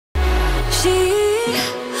Go,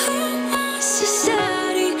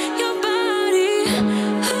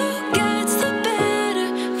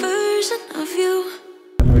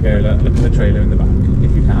 look at the trailer in the back,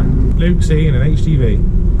 if you can. Luke C in an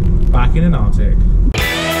HGV, back in an Arctic.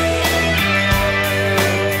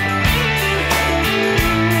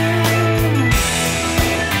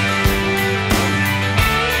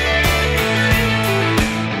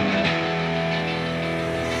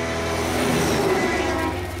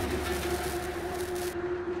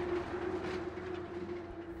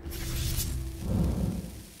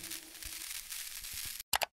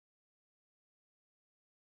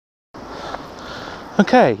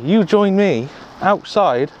 Okay, you join me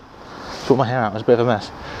outside. Sort my hair out, it's a bit of a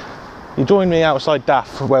mess. You join me outside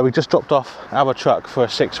DAF, where we just dropped off our truck for a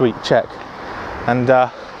 6-week check, and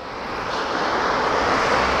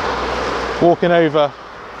walking over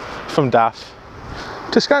from DAF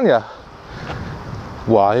to Scania.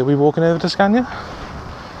 Why are we walking over to Scania?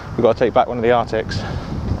 We've got to take back one of the Arctics.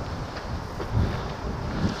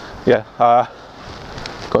 Yeah, got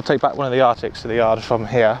to take back one of the Arctics to the yard from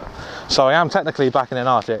here. So I am technically back in an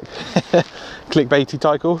Arctic. Clickbaity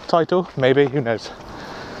title, maybe, who knows.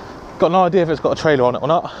 Got no idea if it's got a trailer on it or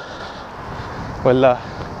not. We'll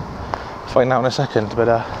find out in a second, but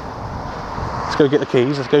let's go get the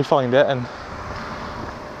keys, let's go find it and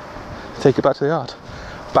take it back to the yard.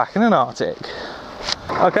 Back in an Arctic.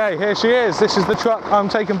 Okay, here she is. This is the truck I'm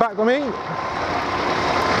taking back with me.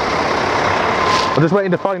 I'm just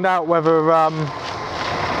waiting to find out whether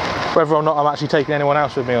or not I'm actually taking anyone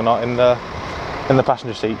else with me or not in the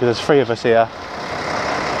passenger seat, because there's 3 of us here,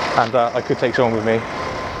 and I could take someone with me,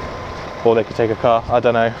 or they could take a car, I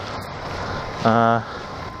don't know.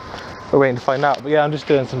 We're waiting to find out, but yeah, I'm just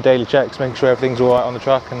doing some daily checks, making sure everything's alright on the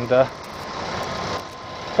truck, and yeah,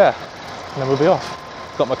 and then we'll be off.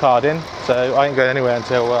 Got my card in, so I ain't going anywhere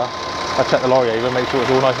until I check the lorry over and make sure it's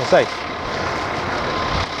all nice and safe.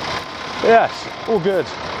 But yes, all good.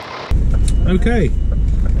 Okay.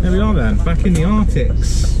 There we are then, back in the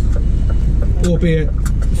Arctics, albeit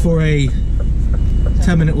for a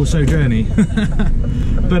 10-minute or so journey.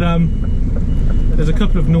 But there's a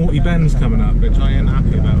couple of naughty bends coming up, which I ain't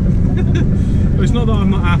happy about. Well, it's not that I'm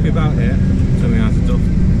not happy about it, something else to talk.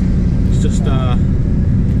 It's just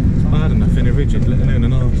it's bad enough in a rigid, let alone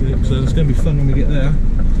an Arctic, so it's going to be fun when we get there.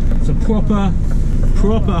 It's a proper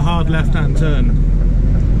hard left-hand turn,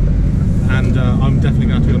 and I'm definitely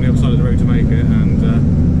going to have to be on the other side of the road to make it, and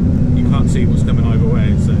you can't see what's coming either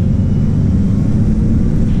way, so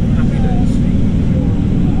happy days.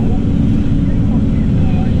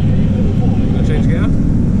 Gonna change gear?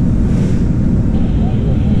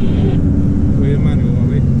 We're in manual, aren't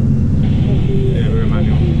we? Yeah, we're in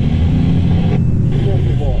manual.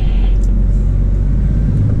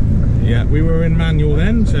 Yeah, we were in manual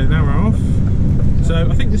then, so now we're off. So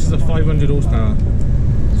I think this is a 500 horsepower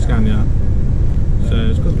Scania, so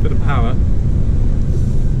it's got a bit of power.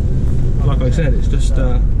 Like I said, it's just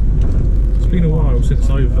it's been a while since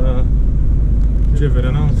I've driven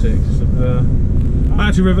an Arctic. So, I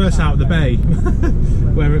had to reverse out the bay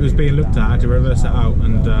where it was being looked at. I had to reverse it out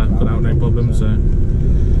and got out no problem. So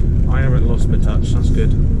I haven't lost my touch. That's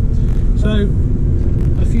good. So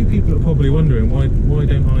a few people are probably wondering why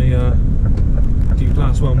don't I do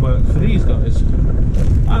class 1 work for these guys?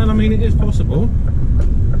 And I mean, it is possible.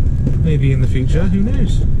 Maybe in the future, who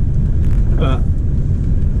knows? But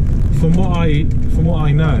from what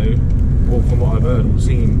I know, or from what I've heard or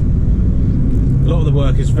seen, a lot of the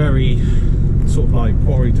work is very sort of like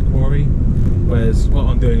quarry to quarry, whereas what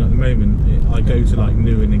I'm doing at the moment, I go to like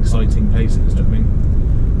new and exciting places, do you know what I mean?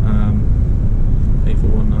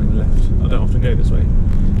 A419 left, I don't often go this way.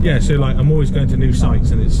 Yeah, so like I'm always going to new sites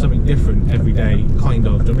and it's something different every day, kind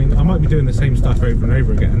of. I mean, I might be doing the same stuff over and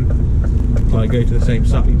over again, like go to the same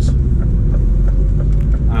sites,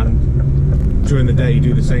 and during the day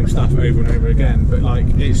do the same stuff over and over again, but like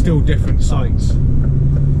it's still different sites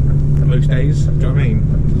most days, do you know what I mean?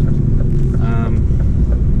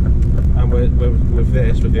 And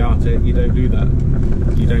with the Arctic, you don't do that.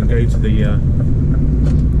 You don't go to the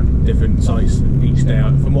different sites each day.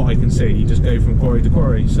 From what I can see, you just go from quarry to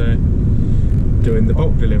quarry, so doing the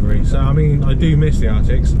bulk delivery. So I mean, I do miss the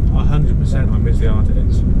Arctics, 100% I miss the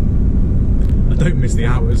Arctics. I don't miss the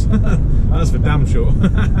hours, that's for damn sure.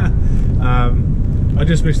 I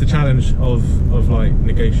just miss the challenge of like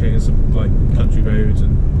negotiating some like country roads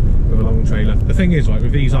and with a long trailer. The thing is, like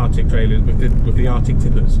with these Arctic trailers, with the Arctic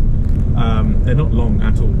tippers, they're not long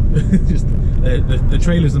at all. Just the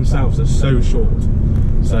trailers themselves are so short,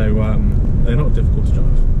 so they're not difficult to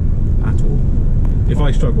drive at all. If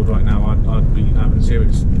I struggled right now, I'd be having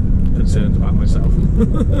serious concerned about myself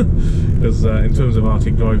because in terms of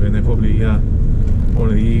Arctic driving, they're probably one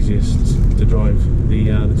of the easiest to drive, the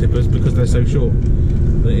tippers, because they're so short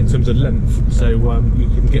in terms of length, so you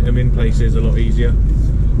can get them in places a lot easier.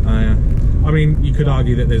 I mean, you could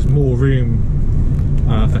argue that there's more room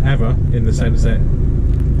forever, in the sense that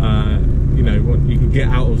you know, you can get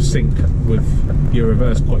out of sync with your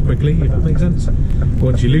reverse quite quickly, if that makes sense.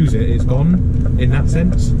 Once you lose it, it's gone, in that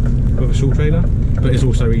sense, with a short trailer, but it's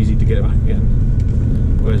also easy to get it back again.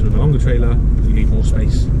 Whereas with a longer trailer, you need more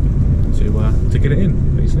space to get it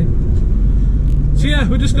in, basically. So yeah,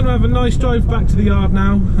 we're just going to have a nice drive back to the yard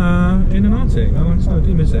now, in an Artic. Oh, I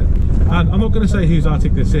do miss it. And I'm not going to say whose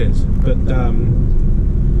Artic this is, but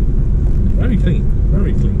very clean,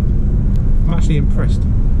 very clean. I'm actually impressed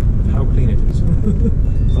with how clean it is.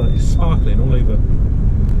 It's like sparkling all over.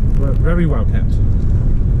 Very well kept.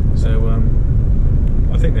 So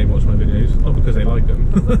I think they watch my videos, not because they like them.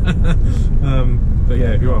 But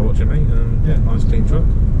yeah, if you are watching me, yeah, nice clean truck.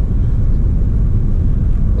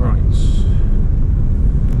 Right.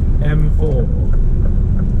 M4.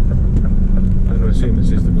 I'm going to assume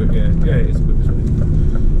this is the quick, yeah, it's the quickest way.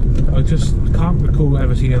 I just can't recall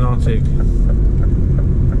ever seeing an Artic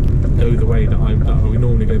go the way that we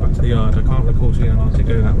normally go back to the yard. I can't recall seeing an Artic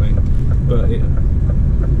go that way, but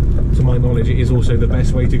to my knowledge, it is also the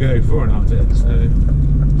best way to go for an Artic. So,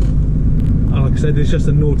 like I said, there's just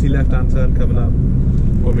a naughty left-hand turn coming up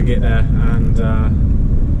when we get there, and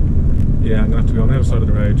yeah, I'm going to have to go on the other side of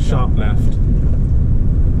the road, sharp left.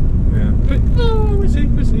 Yeah, but, oh, we'll see.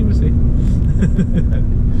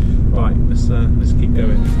 Right, let's keep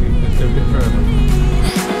going. Let's go a bit further.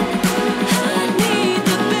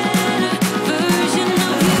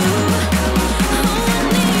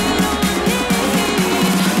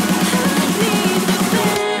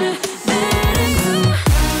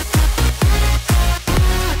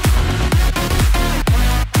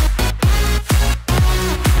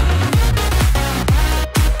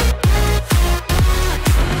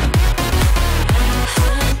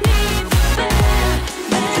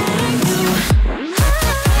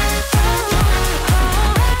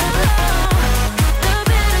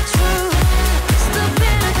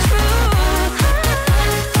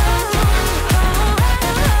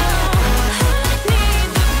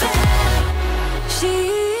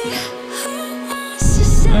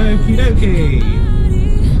 Okie dokie.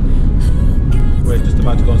 We're just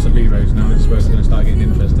about to go on some B roads now. This is where it's going to start getting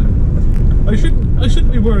interesting. I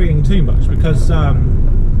shouldn't be worrying too much, because I've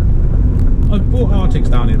bought Arctics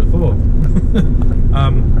down here before.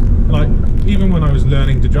 Like, even when I was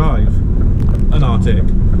learning to drive an Arctic,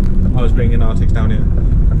 I was bringing Arctics down here,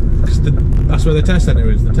 because that's where the test centre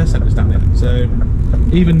is. The test centre's down here. So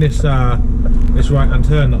even this right-hand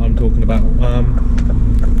turn that I'm talking about,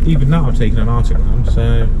 even now I've taken an Arctic around,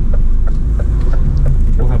 so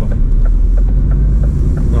we'll have a...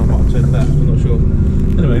 No, I might have turned left, I'm not sure.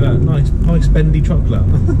 Anyway, that nice bendy chocolate.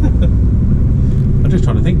 I'm just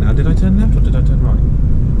trying to think now, did I turn left or did I turn right?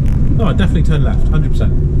 No, I definitely turned left, 100%.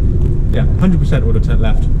 Yeah, 100% would have turned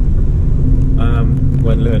left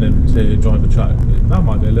when learning to drive a truck. That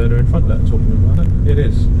might be a learner in front there talking about it. It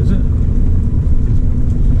is it?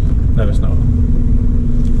 No, it's not.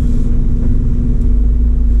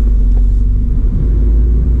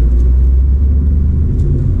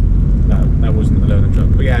 That wasn't the learner truck.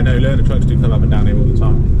 But yeah, no, learner trucks do come up and down here all the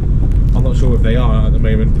time. I'm not sure if they are at the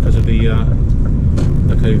moment because of the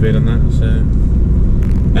COVID and that. So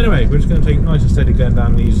anyway, we're just going to take it nice and steady going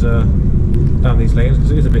down these lanes,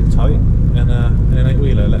 because it is a bit tight, and an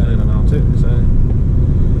 8-wheeler letting in an Arctic. So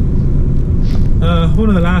one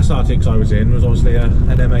of the last Arctics I was in was obviously an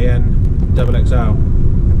MAN XXL.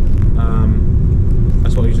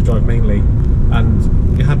 That's what I used to drive mainly,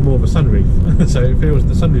 and it had more of a sunroof, so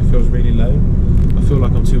the sunroof feels really low. I feel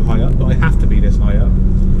like I'm too high up, but I have to be this high up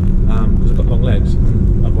because I've got long legs.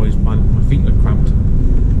 Otherwise, my feet look cramped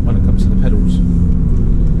when it comes to the pedals.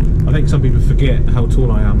 I think some people forget how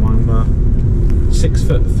tall I am. I'm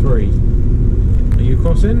 6'3". Are you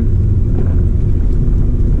crossing?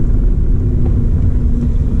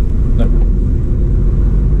 No.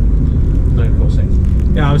 No crossing.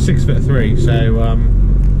 Yeah, I was 6'3", so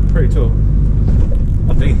pretty tall.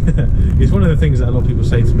 I think it's one of the things that a lot of people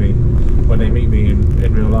say to me when they meet me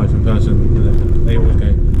in real life, in person. They always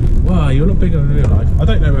go, "Wow, you're a lot bigger in real life." I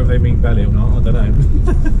don't know whether they mean belly or not, I don't know.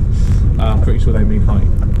 I'm pretty sure they mean height.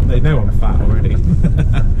 They know I'm fat already.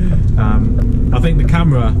 I think the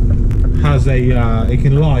camera has it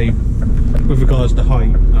can lie with regards to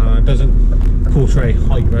height. It doesn't portray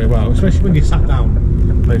height very well, especially when you sat down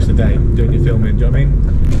most of the day doing your filming. Do you know what I mean?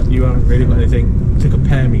 You haven't really got anything to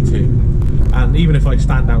compare me to. And even if I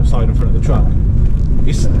stand outside in front of the truck,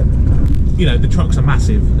 it's, you know, the trucks are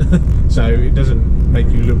massive, so it doesn't make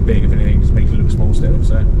you look big. If anything, it just makes you look small still.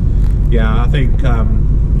 So yeah, I think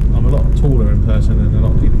I'm a lot taller in person than a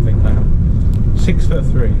lot of people think I am.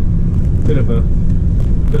 6'3", bit of a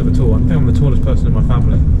tall one. I think I'm the tallest person in my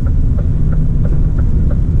family,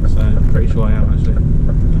 so I'm pretty sure I am actually.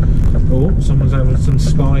 Oh, someone's having some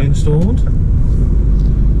Sky installed.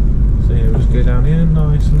 So here, let's go down here,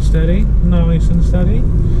 nice and steady, nice and steady.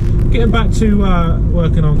 Getting back to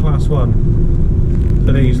working on Class 1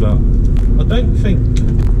 for these lot. I don't think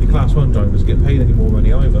the Class 1 drivers get paid any more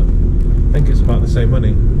money either. I think it's about the same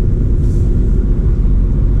money,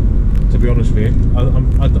 to be honest with you.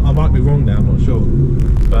 I might be wrong there, I'm not sure,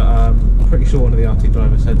 but I'm pretty sure one of the Arctic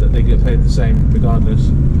drivers said that they get paid the same regardless.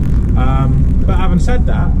 But having said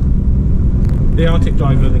that, the Arctic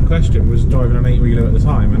driver in question was driving an 8-wheeler at the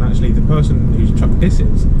time, and actually the person whose truck this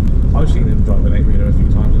is, I've seen him drive an 8-wheeler a few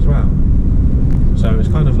times as well. So it's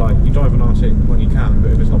kind of like, you drive an Arctic when you can,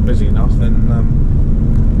 but if it's not busy enough, then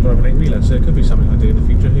drive an 8-wheeler. So it could be something I do in the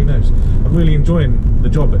future, who knows. I'm really enjoying the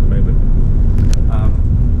job at the moment.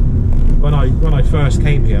 When I first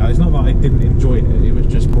came here, it's not that I didn't enjoy it, it was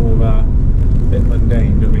just more of a bit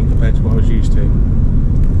mundane, you know what I mean, compared to what I was used to.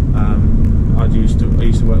 I used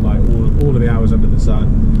to work like all of the hours under the sun,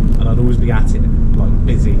 and I'd always be at it, like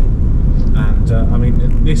busy. And I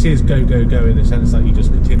mean, this is go in the sense that you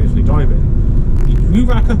just continuously driving. You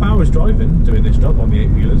rack up hours driving, doing this job on the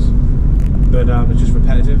 8-wheelers, but it's just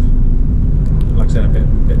repetitive. Like I said, a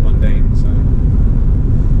bit mundane. So,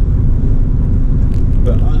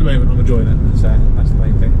 but at the moment I'm enjoying it. So that's the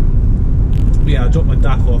main thing. But yeah, I dropped my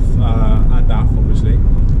DAF off at DAF obviously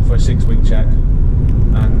for a 6-week check,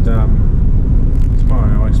 and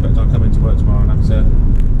tomorrow I expect I'll come into work tomorrow and have to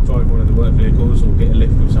drive one of the work vehicles or get a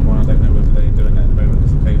lift with someone. I don't know whether they're doing that at the moment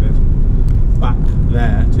because of COVID. Back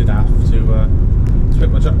there to DAF to pick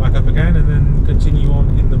my truck back up again and then continue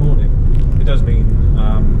on in the morning. It does mean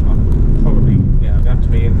I'm probably, yeah, I'm going to have to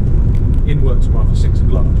be in work tomorrow for 6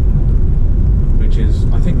 o'clock, which is,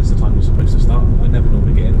 I think that's the time we're supposed to start. I never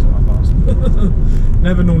normally get in until 6:30.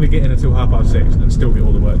 Never normally get in until 6:30 and still get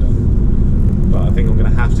all the work done. But I think I'm going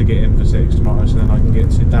to have to get in for 6 tomorrow, so then I can get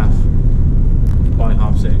to DAF by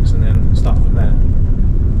 6:30 and then start from there.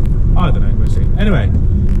 I don't know, we'll see. Anyway,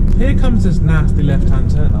 here comes this nasty left-hand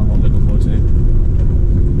turn that I'm not looking forward to.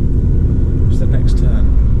 It's the next turn.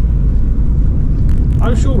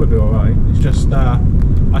 I'm sure we'll be alright, it's just I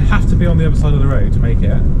have to be on the other side of the road to make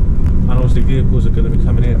it, and obviously vehicles are going to be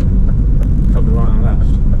coming in from the right and left.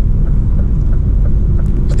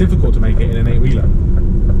 It's difficult to make it in an 8-wheeler.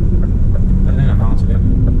 And then I'm Arctic.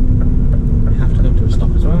 You have to come to a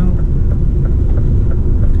stop as well.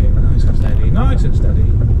 Okay, nice and steady, nice and steady.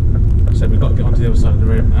 So we've got to get onto the other side of the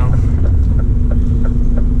road now.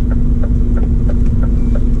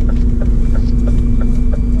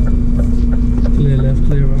 Clear left,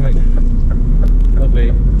 clear right. Lovely.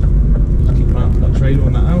 Just keep an eye out for that trailer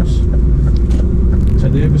on that house.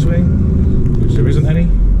 Take the overswing, which there isn't any.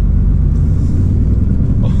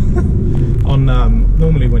 On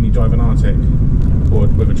normally when you drive an Arctic or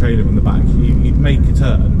with a trailer on the back, you make a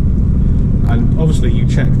turn, and obviously you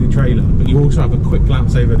check the trailer, but you also have a quick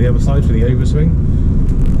glance over the other side for the overswing.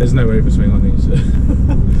 There's no overswing on these.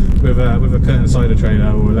 with a curtain cider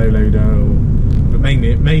trailer or a low loader, but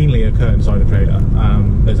mainly a curtain cider trailer.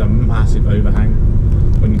 There's a massive overhang.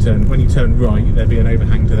 When you turn right, there'd be an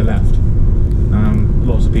overhang to the left.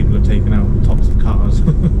 Lots of people have taken out the tops of cars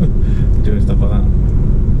doing stuff like that.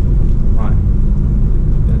 Right,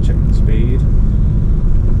 gonna check the speed.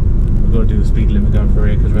 We've got to do the speed limit going through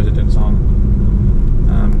here because residents aren't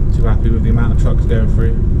too happy with the amount of trucks going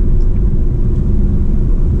through.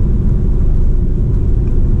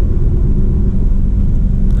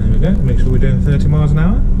 There we go, make sure we're doing 30 miles an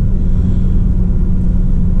hour.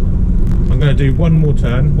 I'm going to do one more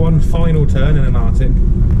turn, one final turn in an Arctic,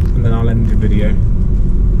 and then I'll end the video.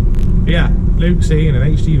 But yeah, Luke C in an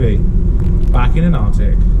HTV, back in an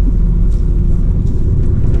Arctic.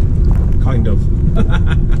 Kind of.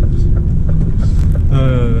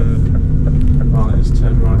 Right, let's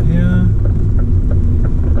turn right here.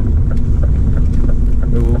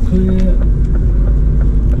 We're all clear.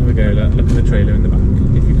 There we go, look at the trailer in the back,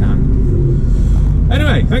 if you can.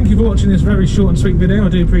 Anyway, thank you for watching this very short and sweet video, I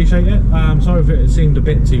do appreciate it. Sorry if it seemed a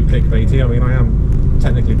bit too clickbaity. I mean, I am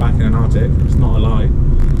technically back in an Arctic, it's not a lie.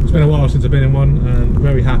 It's been a while since I've been in one, and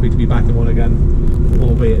very happy to be back in one again,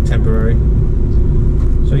 albeit temporary.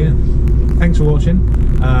 So yeah, thanks for watching.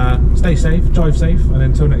 Stay safe, drive safe, and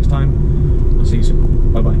until next time, I'll see you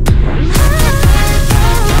soon. Bye bye.